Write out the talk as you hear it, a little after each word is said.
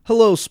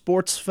Hello,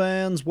 sports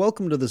fans.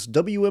 Welcome to this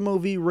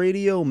WMOV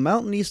Radio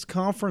Mountain East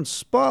Conference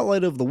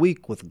Spotlight of the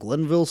Week with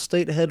Glenville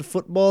State head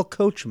football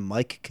coach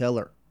Mike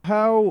Keller.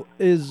 How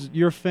is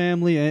your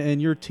family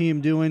and your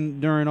team doing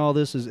during all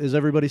this? Is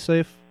everybody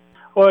safe?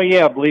 Well,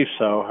 yeah, I believe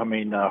so. I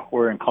mean,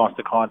 we're in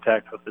constant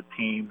contact with the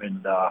team,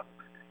 and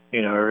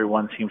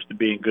everyone seems to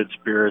be in good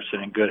spirits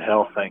and in good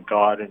health, thank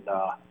God. And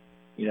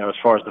as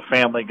far as the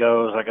family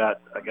goes, I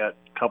got a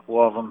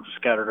couple of them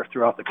scattered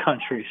throughout the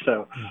country.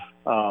 So,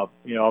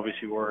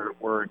 obviously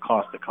we're in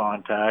constant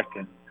contact,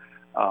 and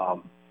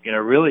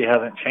really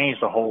hasn't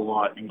changed a whole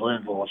lot in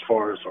Glenville as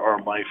far as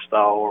our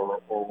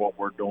lifestyle or what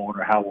we're doing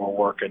or how we're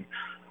working.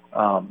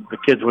 The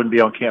kids wouldn't be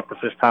on campus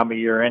this time of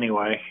year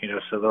anyway,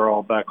 so they're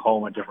all back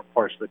home in different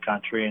parts of the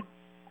country.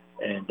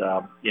 And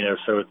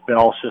so it's been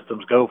all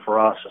systems go for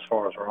us as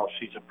far as our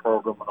off-season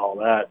program and all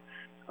that.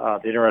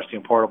 The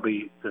interesting part will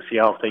be to see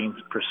how things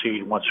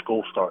proceed once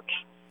school starts.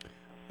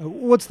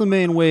 What's the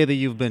main way that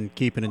you've been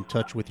keeping in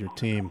touch with your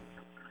team?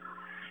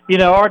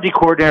 Our D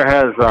coordinator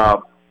has,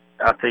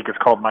 I think it's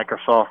called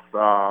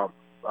Microsoft,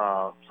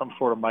 some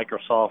sort of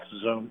Microsoft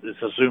Zoom. It's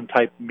a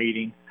Zoom-type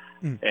meeting.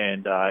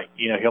 And,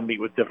 he'll meet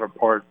with different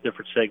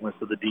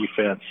segments of the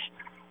defense.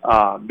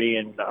 Me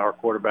and our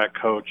quarterback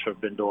coach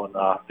have been doing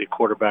the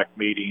quarterback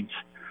meetings.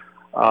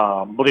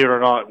 Believe it or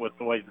not, with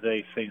the way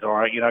today's things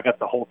are, I got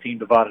the whole team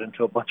divided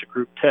into a bunch of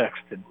group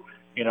text. And,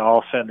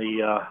 I'll send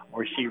the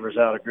receivers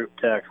out a group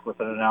text with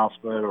an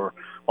announcement, or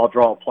I'll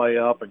draw a play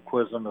up and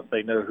quiz them if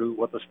they know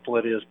what the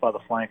split is by the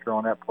flanker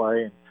on that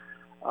play.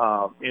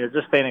 And,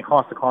 just staying in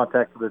constant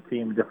contact with the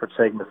team in different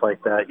segments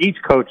like that. Each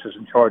coach is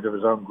in charge of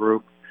his own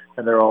group,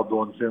 and they're all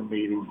doing Zoom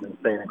meetings and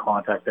staying in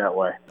contact that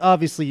way.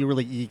 Obviously,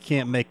 you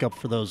can't make up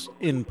for those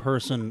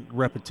in-person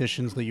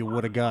repetitions that you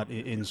would have got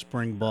in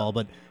spring ball,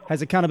 but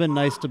has it kind of been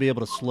nice to be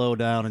able to slow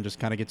down and just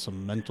kind of get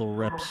some mental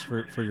reps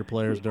for your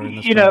players during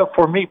this time?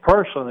 For me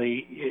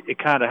personally, it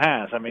kind of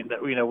has. I mean,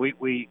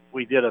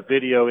 we did a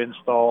video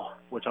install,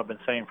 which I've been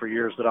saying for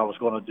years that I was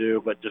going to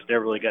do, but just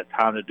never really got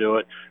time to do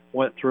it.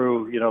 Went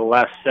through, the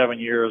last 7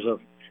 years of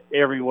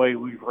every way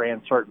we've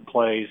ran certain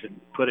plays and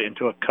put it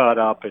into a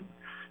cut-up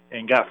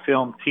and got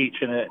film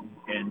teaching it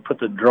and put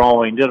the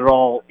drawing, did it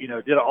all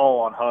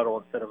on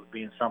Huddle instead of it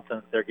being something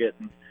that they're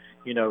getting,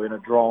 in a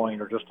drawing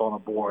or just on a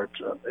board,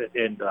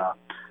 and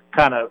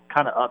kind of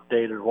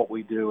updated what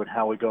we do and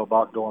how we go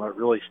about doing it,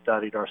 really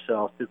studied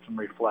ourselves, did some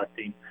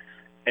reflecting.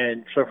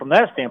 And so from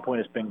that standpoint,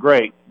 it's been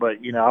great, but,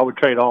 I would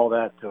trade all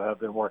that to have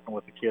been working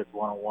with the kids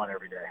one-on-one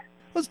every day.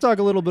 Let's talk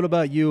a little bit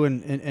about you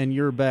and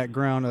your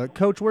background.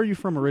 Coach, where are you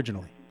from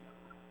originally?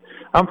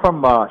 I'm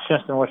from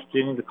Shinnston, West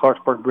Virginia, the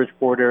Clarksburg,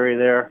 Bridgeport area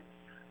there.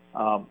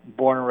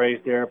 Born and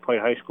raised there,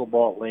 played high school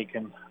ball at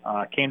Lincoln.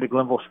 Came to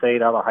Glenville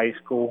State out of high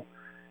school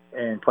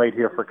and played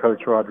here for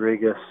Coach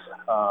Rodriguez.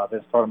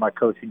 Then started my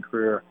coaching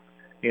career,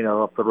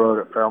 up the road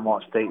at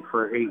Fairmont State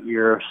for 8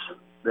 years.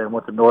 Then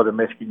went to Northern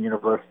Michigan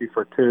University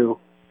for 2.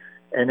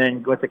 And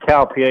then went to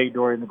Cal PA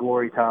during the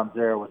glory times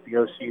there. Was the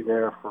OC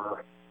there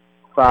for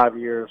 5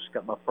 years.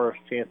 Got my first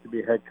chance to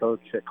be a head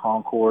coach at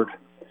Concord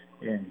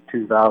in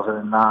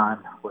 2009.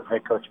 Was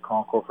head coach at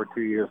Concord for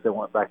 2 years. Then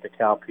went back to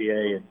Cal PA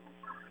and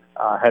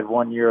had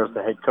 1 year as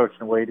the head coach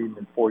in waiting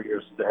and 4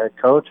 years as the head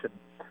coach. And,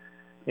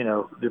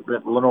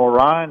 did Lenore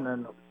Ryan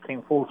and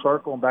came full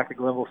circle and back at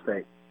Glenville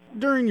State.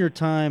 During your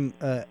time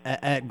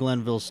at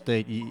Glenville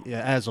State,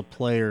 as a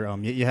player,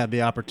 you had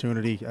the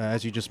opportunity,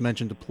 as you just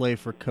mentioned, to play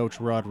for Coach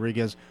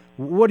Rodriguez.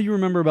 What do you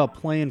remember about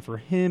playing for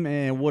him,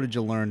 and what did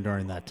you learn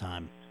during that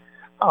time?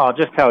 Oh,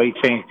 just how he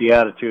changed the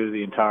attitude of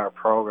the entire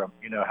program.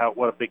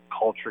 What a big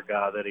culture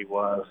guy that he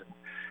was.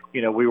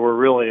 And, we were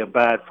really a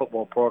bad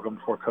football program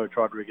before Coach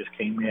Rodriguez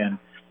came in.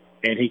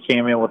 And he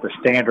came in with a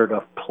standard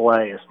of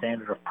play, a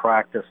standard of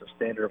practice, a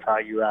standard of how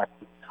you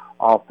acted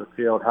off the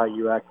field, how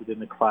you acted in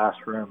the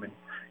classroom, and,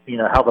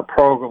 how the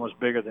program was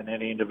bigger than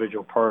any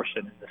individual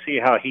person. And to see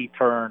how he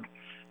turned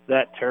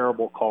that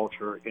terrible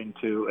culture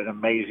into an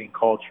amazing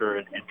culture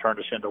and turned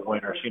us into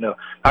winners.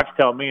 I could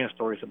tell million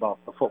stories about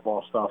the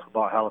football stuff,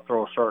 about how to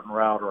throw a certain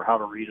route or how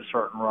to read a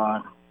certain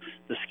run,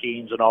 the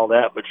schemes and all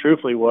that. But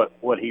truthfully,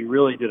 what he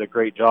really did a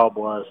great job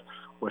was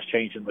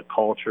changing the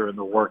culture and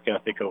the work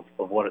ethic of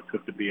what it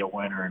took to be a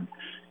winner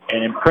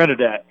and imprinted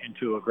that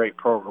into a great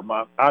program.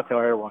 I tell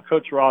everyone,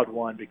 Coach Rod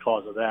won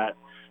because of that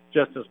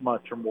just as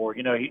much or more.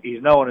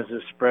 He's known as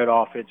this spread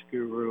offense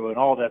guru, and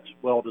all that's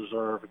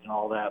well-deserved and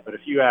all that. But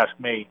if you ask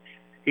me,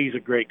 he's a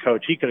great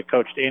coach. He could have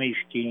coached any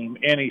scheme,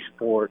 any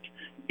sport,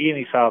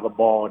 any side of the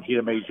ball, and he'd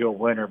have made you a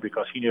winner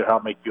because he knew how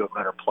to make you a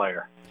better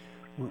player.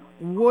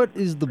 What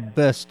is the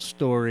best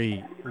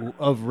story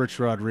of Rich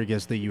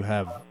Rodriguez that you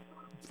have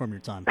from your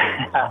time?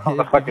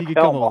 If you could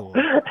tell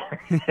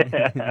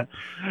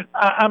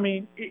I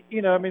mean,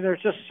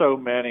 there's just so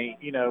many,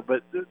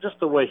 but just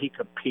the way he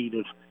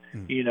competed,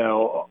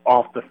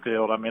 off the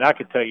field. I mean, I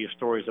could tell you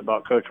stories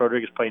about Coach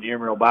Rodriguez playing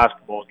intramural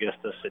basketball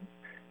against us and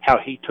how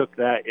he took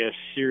that as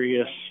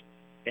serious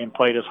and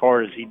played as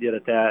hard as he did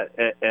at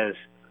that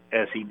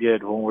as he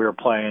did when we were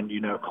playing,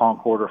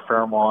 Concord or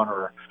Fairmont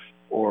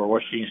or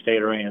Washington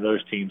State or any of those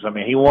teams. I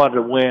mean, he wanted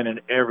to win in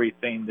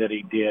everything that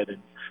he did. And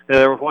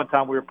there was one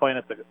time we were playing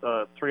at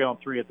the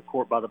 3-on-3 at the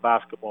court by the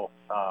basketball,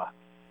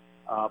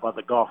 by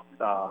the golf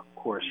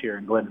course here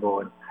in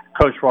Glenville. And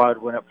Coach Rod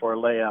went up for a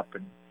layup,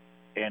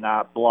 and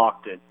I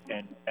blocked it,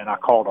 and I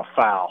called a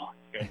foul.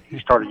 And he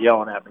started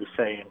yelling at me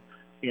saying,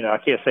 you know, I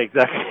can't say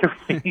exactly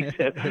everything he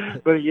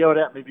said, but he yelled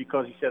at me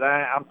because he said,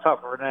 I'm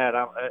tougher than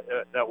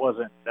that. That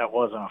wasn't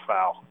a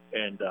foul.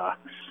 And,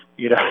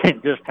 you know,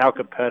 and just how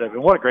competitive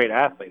and what a great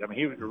athlete. I mean,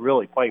 he could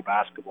really play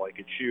basketball. He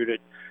could shoot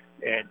it.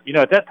 And, you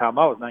know, at that time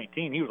I was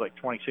 19. He was like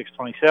 26,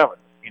 27,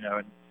 you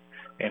know,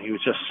 and he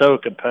was just so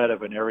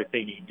competitive in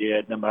everything he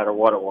did, no matter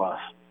what it was.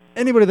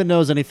 Anybody that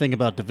knows anything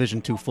about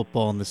Division II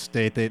football in the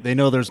state, they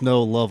know there's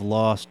no love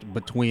lost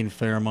between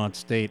Fairmont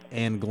State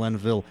and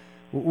Glenville.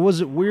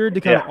 Was it weird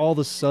to kind of all of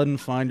a sudden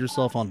find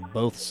yourself on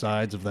both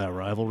sides of that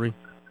rivalry?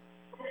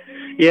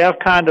 Yeah, I've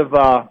kind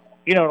of,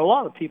 you know, a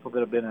lot of people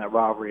that have been in that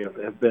rivalry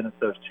have been at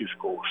those two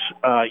schools.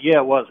 Yeah,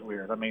 it was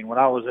weird. I mean, when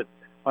I was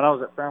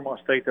at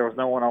Fairmont State, there was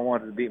no one I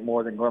wanted to beat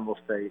more than Glenville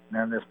State. And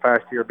then this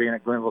past year being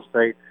at Glenville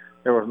State,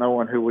 there was no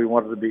one who we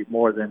wanted to beat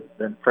more than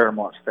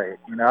Fairmont State.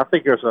 You know, I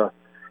think there's a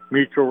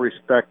mutual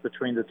respect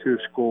between the two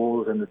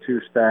schools and the two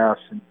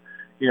staffs. And,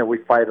 you know, we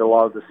fight a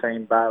lot of the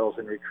same battles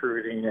in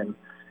recruiting, and,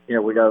 you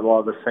know, we got a lot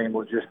of the same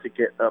logistic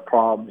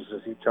problems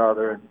as each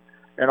other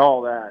and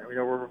all that. You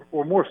know,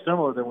 we're more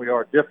similar than we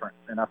are different,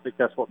 and I think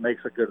that's what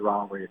makes a good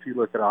rivalry. If you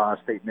look at Ohio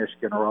State,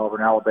 Michigan, or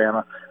Auburn,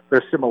 Alabama,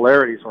 their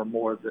similarities are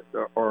more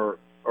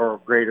or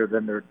greater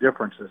than their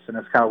differences, and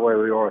that's kind of the way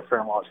we are at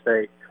Fairmont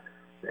State.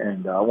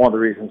 And one of the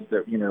reasons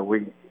that, you know,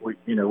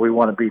 we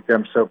want to beat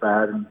them so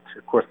bad, and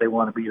of course they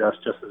want to beat us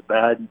just as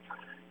bad. And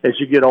as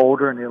you get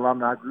older and the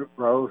alumni group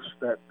grows,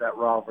 that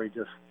rivalry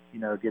just, you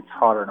know, gets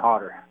hotter and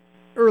hotter.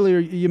 Earlier,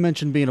 you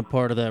mentioned being a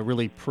part of that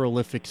really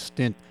prolific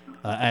stint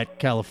at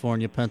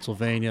California,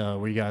 Pennsylvania,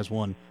 where you guys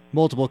won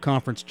multiple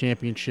conference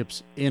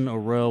championships in a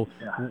row.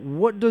 Yeah.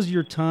 What does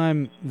your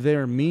time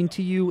there mean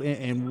to you,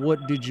 and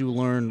what did you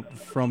learn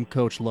from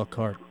Coach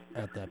Lockhart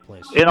at that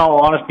place? In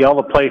all honesty, all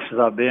the places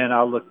I've been,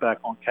 I look back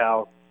on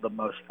Cal the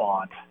most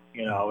fond.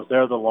 You know, I was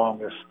there the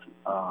longest.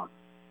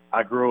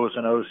 I grew as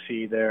an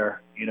OC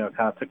there, you know,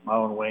 kind of took my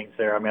own wings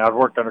there. I mean, I've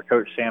worked under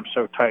Coach Sam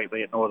so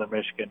tightly at Northern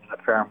Michigan and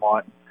at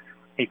Fairmont.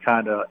 He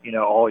kind of, you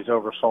know, always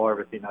oversaw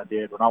everything I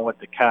did. When I went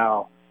to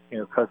Cal, you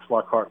know, Coach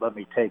Lockhart let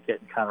me take it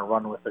and kind of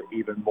run with it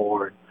even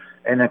more.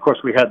 And then, of course,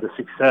 we had the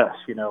success.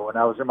 You know, when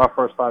I was in my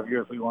first 5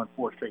 years, we won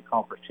 4 straight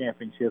conference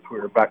championships. We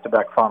were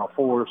back-to-back Final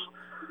Fours.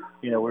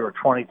 You know, we were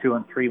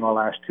 22-3 my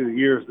last 2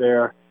 years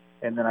there.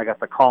 And then I got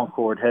the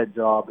Concord head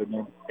job,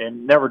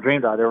 and never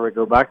dreamed I'd ever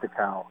go back to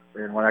Cal.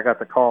 And when I got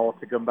the call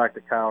to come back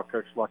to Cal,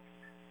 Coach Luck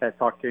had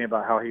talked to me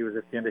about how he was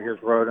at the end of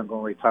his road and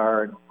going to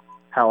retire, and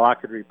how I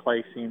could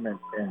replace him.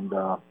 And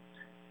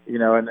you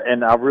know,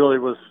 and I really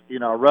was, you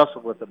know, I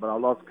wrestled with it, but I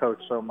loved Coach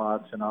so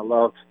much, and I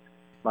loved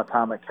my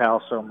time at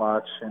Cal so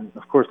much. And,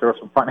 of course, there were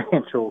some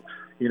financial,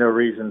 you know,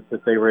 reasons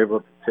that they were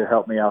able to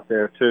help me out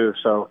there too.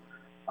 So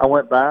I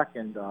went back,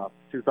 and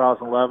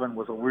 2011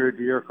 was a weird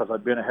year because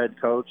I'd been a head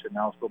coach, and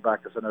now I was go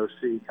back as an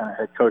OC, kind of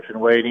head coach in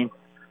waiting.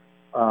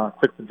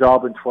 Took the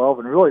job in 12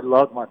 and really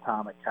loved my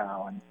time at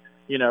Cal. And,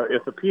 you know,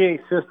 if the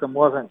PA system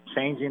wasn't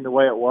changing the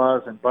way it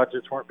was and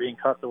budgets weren't being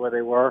cut the way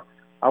they were,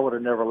 I would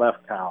have never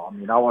left Cal. I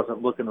mean, I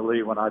wasn't looking to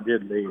leave when I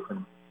did leave.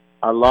 And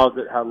I loved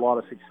it, had a lot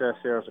of success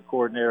there as a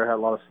coordinator, had a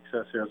lot of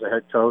success there as a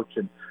head coach,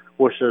 and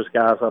wish those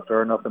guys up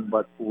there nothing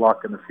but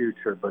luck in the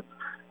future. But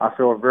I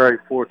feel very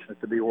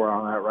fortunate to be where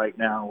I'm at right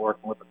now and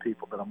working with the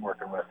people that I'm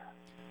working with.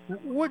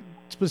 What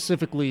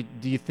specifically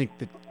do you think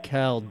that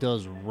Cal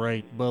does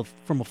right, both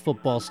from a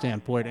football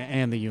standpoint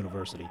and the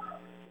university?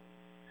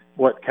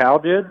 What Cal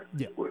did?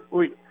 Yeah.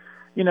 We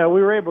you know,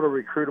 we were able to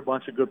recruit a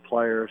bunch of good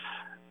players,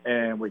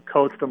 and we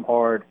coached them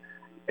hard,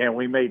 and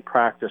we made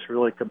practice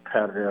really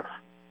competitive.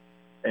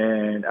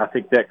 And I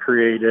think that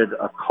created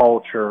a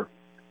culture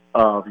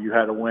of you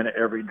had to win at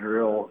every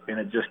drill, and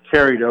it just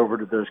carried over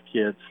to those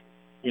kids.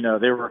 You know,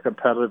 they were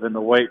competitive in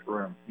the weight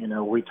room. You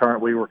know, we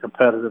were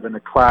competitive in the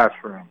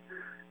classroom.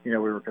 You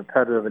know, we were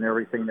competitive in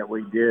everything that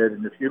we did.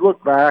 And if you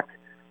look back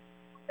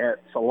at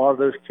a lot of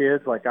those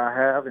kids like I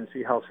have and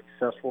see how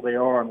successful they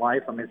are in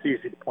life, I mean, it's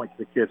easy to point to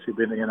the kids who've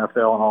been in the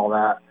NFL and all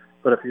that.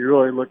 But if you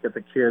really look at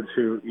the kids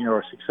who, you know,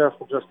 are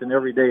successful just in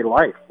everyday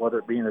life, whether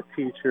it being a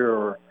teacher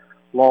or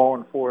law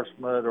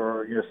enforcement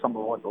or, you know,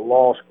 someone went to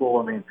law school,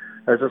 I mean,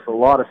 there's just a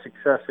lot of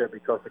success there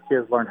because the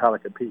kids learned how to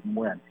compete and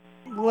win.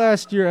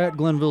 Last year at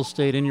Glenville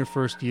State, in your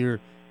first year,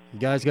 you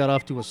guys got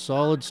off to a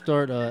solid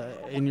start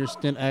in your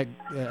stint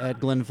at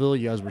Glenville.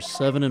 You guys were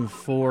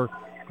 7-4.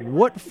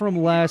 What from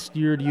last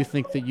year do you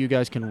think that you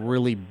guys can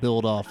really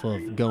build off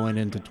of going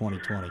into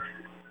 2020?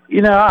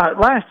 You know,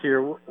 last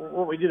year,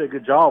 what we did a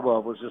good job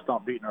of was just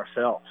not beating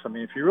ourselves. I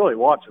mean, if you really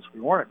watch us,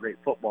 we weren't a great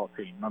football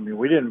team. I mean,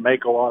 we didn't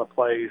make a lot of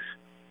plays.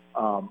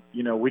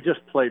 You know, we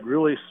just played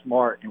really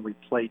smart and we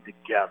played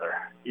together,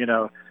 you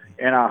know.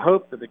 And I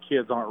hope that the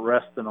kids aren't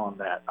resting on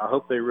that. I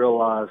hope they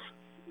realize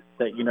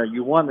that, you know,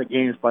 you won the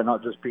games by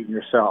not just beating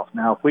yourself.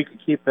 Now, if we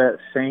could keep that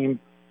same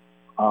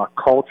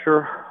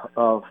culture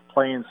of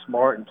playing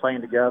smart and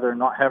playing together and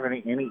not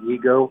having any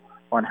ego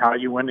on how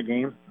you win the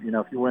game. You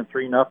know, if you win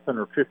 3-0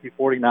 or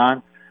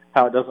 50-49,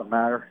 how it doesn't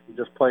matter. You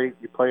just play.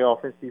 You play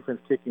offense, defense,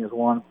 kicking is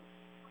one.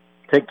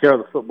 Take care of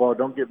the football.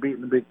 Don't get beat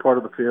in the big part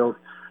of the field.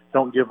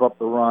 Don't give up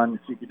the run.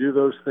 If you can do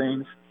those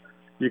things,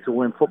 you can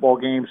win football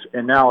games.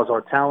 And now as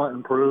our talent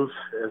improves,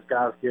 as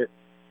guys get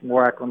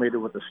more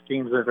acclimated with the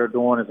schemes that they're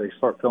doing, as they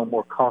start feeling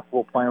more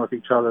comfortable playing with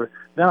each other,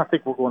 then I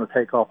think we're going to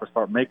take off and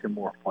start making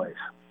more plays.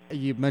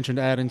 You mentioned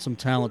adding some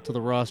talent to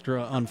the roster.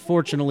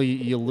 Unfortunately,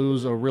 you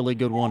lose a really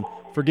good one.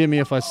 Forgive me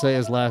if I say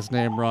his last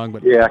name wrong,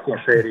 but yeah, I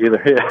can't say it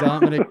either. Yeah.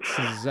 Dominic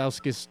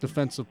Szyzowskis,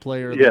 Defensive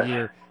Player of the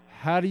Year.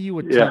 How do you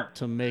attempt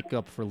to make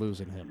up for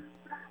losing him?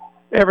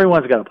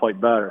 Everyone's got to play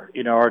better.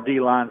 You know, our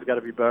D-line's got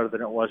to be better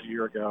than it was a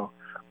year ago.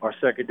 Our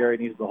secondary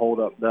needs to hold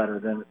up better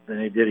than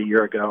they did a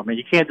year ago. I mean,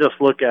 you can't just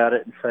look at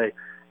it and say,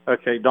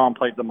 okay, Dom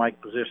played the Mike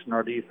position in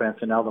our defense,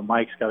 and now the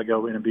Mike's got to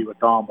go in and be what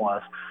Dom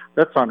was.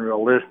 That's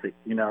unrealistic,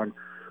 you know. And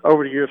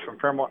over the years from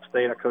Fairmont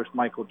State, I coached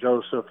Michael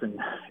Joseph, and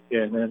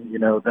then, you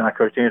know, then I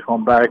coached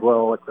Antoine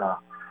Bagwell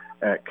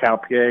at Cal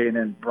PA, and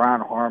then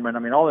Brian Harmon. I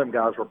mean, all them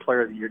guys were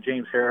Player of the Year.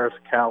 James Harris,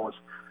 Cal was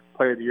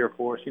Player of the Year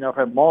for us. You know, I've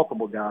had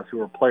multiple guys who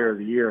were Player of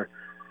the Year.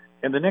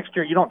 And the next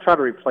year, you don't try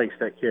to replace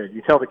that kid.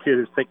 You tell the kid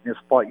who's taking his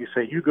spot, you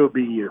say, you go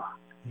be you.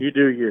 You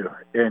do you.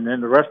 And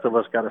then the rest of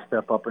us got to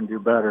step up and do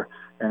better,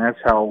 and that's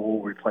how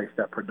we'll replace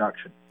that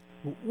production.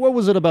 What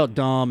was it about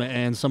Dom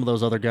and some of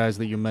those other guys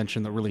that you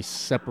mentioned that really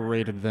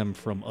separated them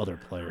from other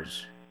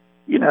players?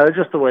 You know,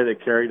 just the way they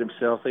carried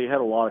themselves. They had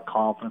a lot of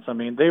confidence. I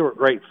mean, they were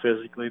great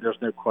physically. There's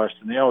no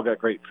question. They all got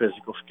great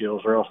physical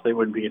skills, or else they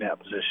wouldn't be in that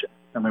position.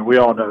 I mean, we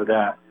all know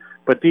that.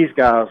 But these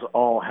guys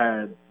all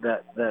had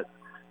that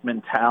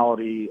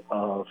mentality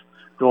of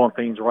doing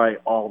things right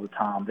all the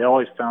time. They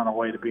always found a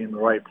way to be in the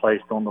right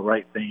place, doing the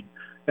right thing.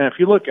 And if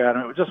you look at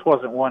them, it just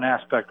wasn't one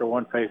aspect or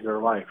one phase of their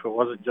life. It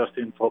wasn't just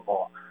in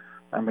football.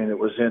 I mean, it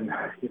was in,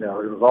 you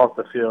know, it was off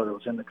the field. It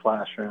was in the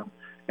classroom.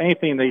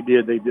 Anything they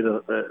did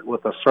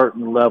with a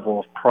certain level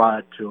of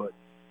pride to it.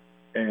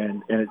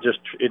 And it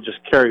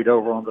just carried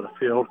over onto the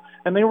field.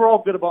 And they were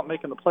all good about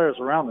making the players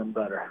around them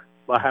better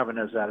by having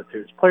those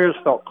attitudes. Players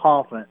felt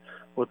confident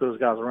with those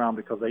guys around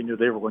because they knew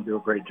they were going to do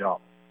a great job.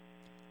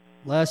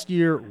 Last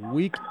year,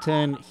 Week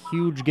 10,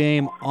 huge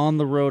game on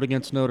the road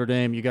against Notre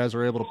Dame. You guys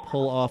were able to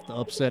pull off the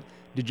upset.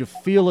 Did you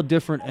feel a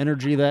different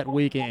energy that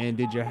week, and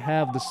did you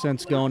have the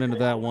sense going into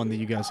that one that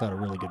you guys had a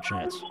really good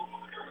chance?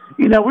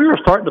 You know, we were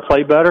starting to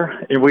play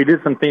better, and we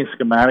did some things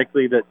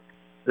schematically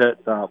that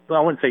I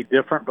wouldn't say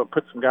different, but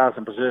put some guys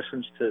in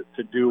positions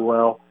to do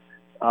well.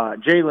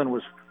 Jalen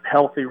was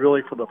healthy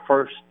really for the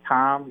first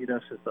time, you know,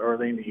 since the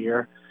early in the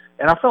year.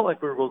 And I felt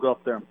like we were going to go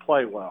up there and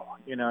play well,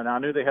 you know. And I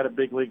knew they had a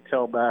big league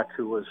tailback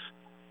who was,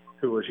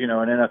 you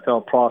know, an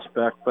NFL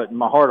prospect. But in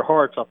my heart of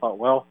hearts, I thought,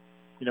 well,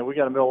 you know, we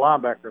got a middle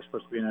linebacker that's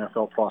supposed to be an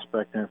NFL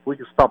prospect, and if we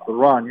could stop the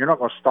run, you're not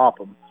going to stop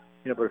them,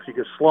 you know. But if you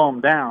could slow them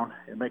down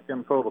and make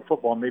them throw the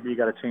football, maybe you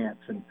got a chance.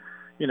 And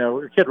you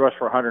know, the kid rushed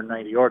for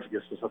 190 yards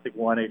against us, I think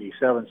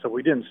 187. So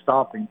we didn't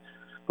stop him,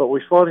 but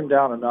we slowed him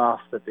down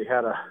enough that they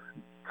had to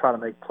try to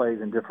make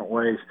plays in different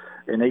ways,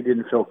 and they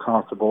didn't feel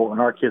comfortable. And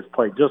our kids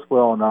played just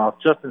well enough,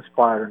 just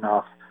inspired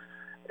enough,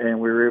 and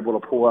we were able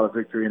to pull out a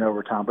victory in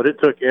overtime. But it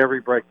took every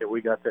break that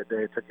we got that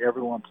day. It took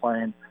everyone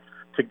playing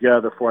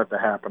together for it to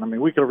happen. I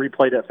mean, we could have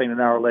replayed that thing an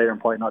hour later and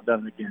probably not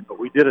done it again, but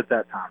we did it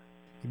that time.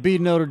 You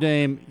beat Notre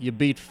Dame, you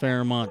beat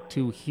Fairmont,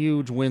 2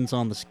 huge wins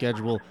on the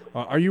schedule.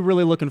 Are you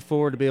really looking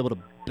forward to be able to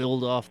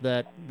build off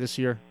that this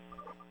year?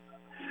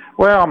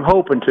 Well, I'm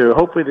hoping to.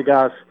 Hopefully the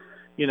guys,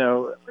 you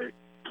know,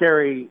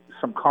 carry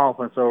some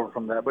confidence over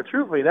from that. But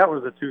truthfully, that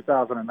was the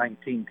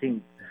 2019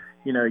 team.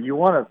 You know, you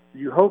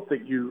hope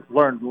that you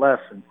learned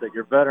lessons, that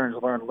your veterans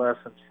learned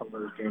lessons from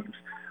those games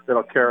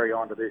that'll carry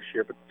on to this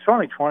year. But the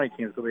 2020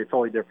 team is going to be a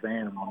totally different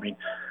animal. I mean,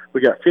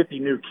 we got 50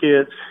 new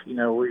kids. You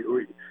know,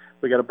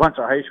 we got a bunch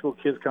of high school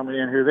kids coming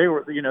in here. They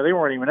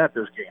weren't even at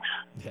those games.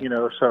 Yeah. You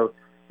know, so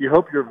you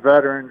hope your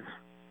veterans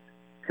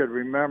could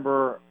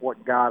remember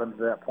what got them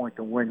to that point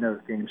to win those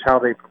games, how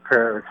they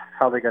prepared,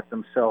 how they got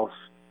themselves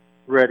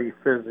ready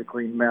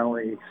physically,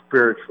 mentally,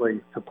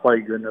 spiritually to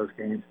play good in those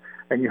games.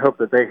 And you hope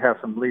that they have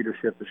some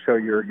leadership to show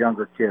your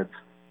younger kids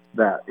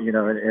that, you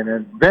know,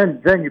 and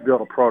then you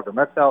build a program.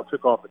 That's how it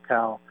took off at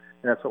Cal,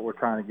 and that's what we're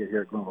trying to get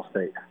here at Glenville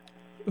State.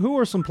 Who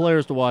are some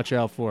players to watch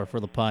out for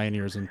the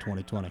Pioneers in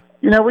 2020?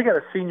 You know, we got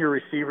a senior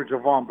receiver,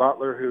 Javon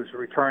Butler, who's a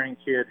returning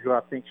kid who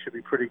I think should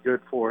be pretty good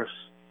for us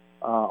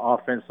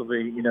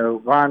offensively. You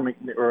know,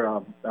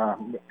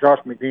 Josh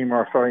McDeemer,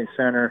 our starting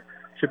center,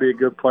 should be a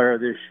good player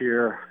this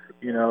year.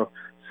 You know,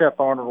 Seth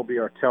Arnold will be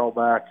our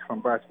tailback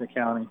from Braxton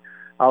County.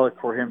 I look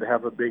for him to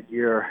have a big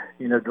year.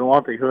 You know,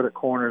 Delonte Hood at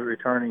corner is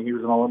returning. He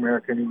was an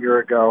All-American a year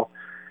ago.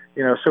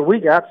 You know, so we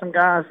got some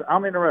guys.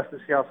 I'm interested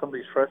to see how some of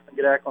these freshmen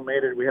get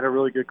acclimated. We had a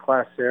really good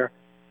class there.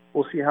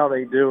 We'll see how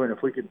they do, and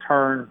if we could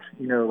turn,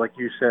 you know, like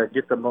you said,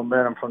 get the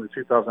momentum from the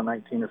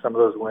 2019 and some of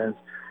those wins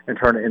and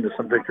turn it into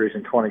some victories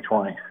in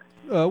 2020.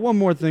 One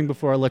more thing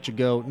before I let you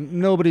go.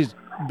 Nobody's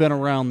been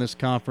around this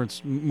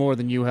conference more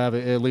than you have,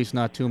 at least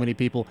not too many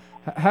people.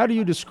 How do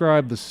you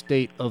describe the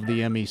state of the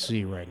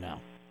MEC right now?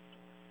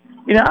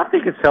 I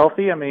think it's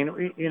healthy. I mean,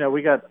 we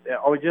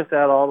just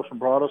added Aldous and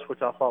Broaddus,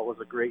 which I thought was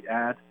a great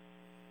add.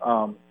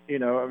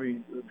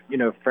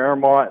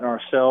 Fairmont and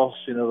ourselves,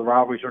 the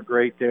rivalries are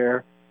great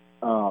there.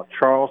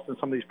 Charleston,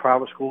 some of these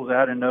private schools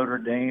out in Notre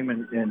Dame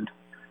and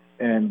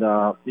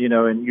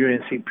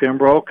UNC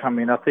Pembroke. I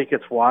mean, I think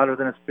it's wider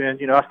than it's been.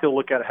 I still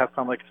look at it half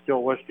time like it's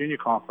still West Junior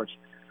Conference.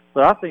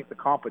 But I think the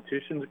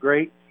competition's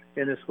great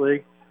in this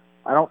league.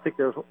 I don't think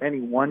there's any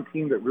one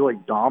team that really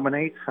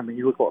dominates. I mean,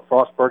 you look at what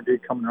Frostburg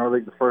did coming in our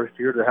league the first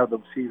year to have the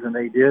season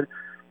they did.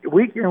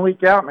 Week in,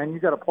 week out, man, you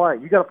got to play.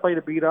 You got to play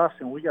to beat us,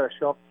 and we got to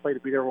show up to play to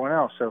beat everyone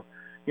else. So,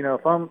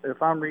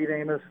 if I'm Reed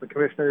Amos, the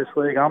commissioner of this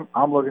league,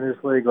 I'm looking at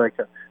this league like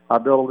I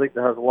built a league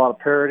that has a lot of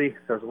parity.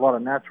 There's a lot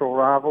of natural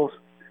rivals,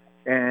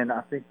 and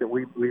I think that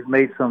we've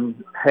made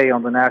some hay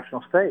on the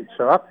national stage.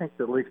 So I think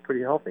the league's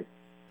pretty healthy.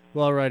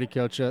 Well, all righty,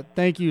 Coach.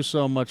 Thank you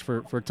so much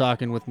for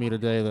talking with me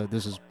today.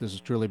 This has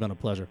truly been a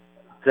pleasure.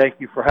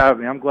 Thank you for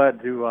having me. I'm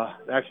glad to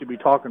actually be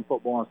talking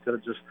football instead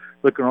of just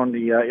looking on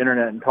the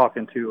internet and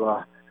talking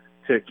to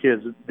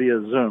kids via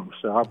Zoom.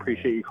 So I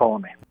appreciate you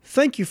calling me.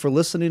 Thank you for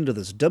listening to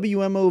this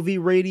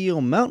WMOV Radio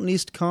Mountain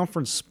East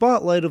Conference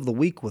Spotlight of the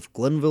Week with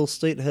Glenville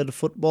State head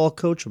football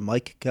coach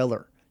Mike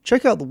Keller.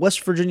 Check out the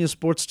West Virginia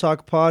Sports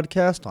Talk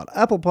podcast on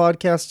Apple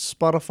Podcasts,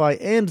 Spotify,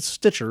 and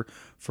Stitcher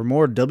for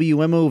more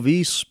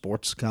WMOV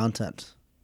sports content.